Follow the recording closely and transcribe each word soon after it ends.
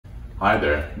Hi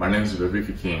there, my name is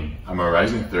Vivek. I'm a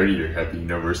rising third year at the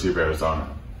University of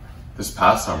Arizona. This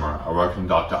past summer, I worked in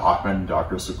Dr. Ahmed and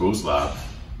Dr. Sagul's lab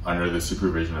under the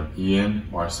supervision of Ian,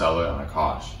 Marcella, and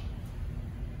Akash.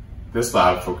 This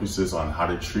lab focuses on how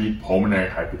to treat pulmonary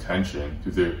hypertension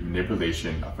through the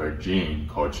manipulation of a gene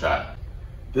called ChAT.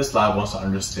 This lab wants to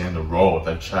understand the role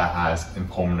that ChAT has in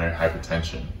pulmonary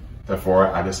hypertension. Therefore,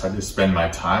 I decided to spend my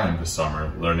time this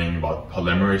summer learning about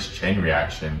polymerase chain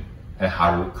reaction and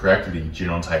how to correctly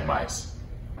genotype mice.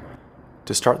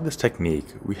 To start this technique,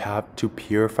 we have to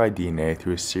purify DNA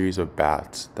through a series of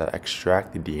baths that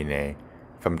extract the DNA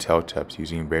from tail tips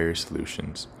using various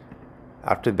solutions.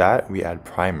 After that, we add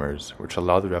primers, which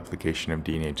allow the replication of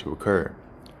DNA to occur.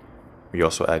 We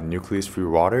also add nucleus-free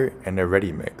water and a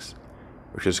ready mix,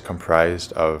 which is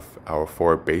comprised of our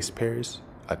 4 base pairs,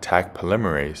 a Taq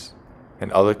polymerase,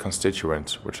 and other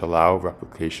constituents which allow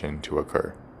replication to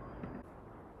occur.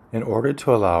 In order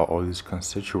to allow all these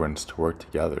constituents to work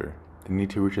together, they need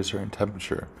to reach a certain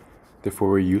temperature.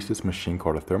 Therefore, we use this machine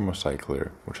called a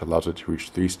thermocycler, which allows it to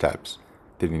reach 3 steps: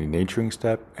 the denaturing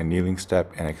step, annealing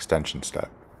step, and extension step.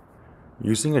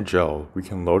 Using a gel, we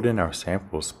can load in our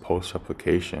samples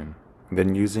post-replication, and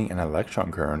then using an electron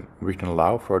current, we can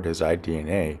allow for our desired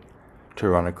DNA to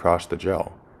run across the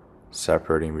gel,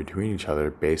 separating between each other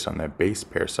based on their base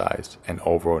pair size and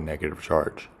overall negative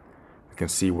charge. We can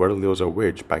see what alleles are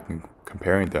which by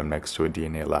comparing them next to a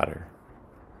DNA ladder.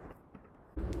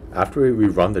 After we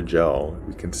run the gel,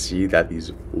 we can see that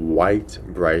these white,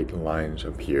 bright lines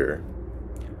appear.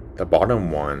 The bottom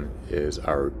one is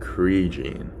our CRE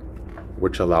gene,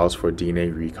 which allows for DNA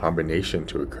recombination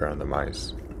to occur on the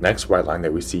mice. Next white line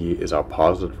that we see is our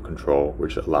positive control,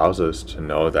 which allows us to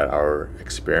know that our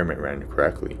experiment ran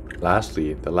correctly.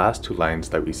 Lastly, the last 2 lines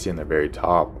that we see on the very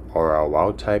top are our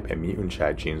wild type and mutant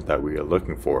ChAT genes that we are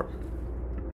looking for.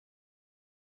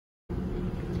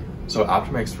 So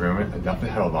after my experiment, I definitely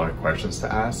had a lot of questions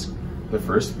to ask. The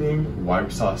first being why we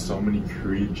saw so many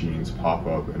CRE genes pop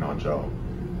up in our gel,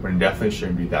 when it definitely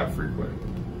shouldn't be that frequent.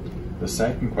 The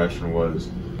second question was,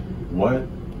 what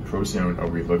protein are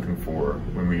we looking for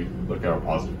when we look at our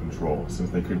positive control, since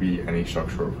they could be any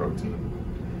structural protein?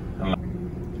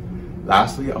 And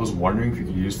lastly, I was wondering if you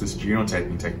could use this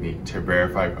genotyping technique to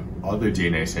verify if other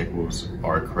DNA samples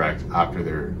are correct after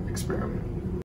their experiment.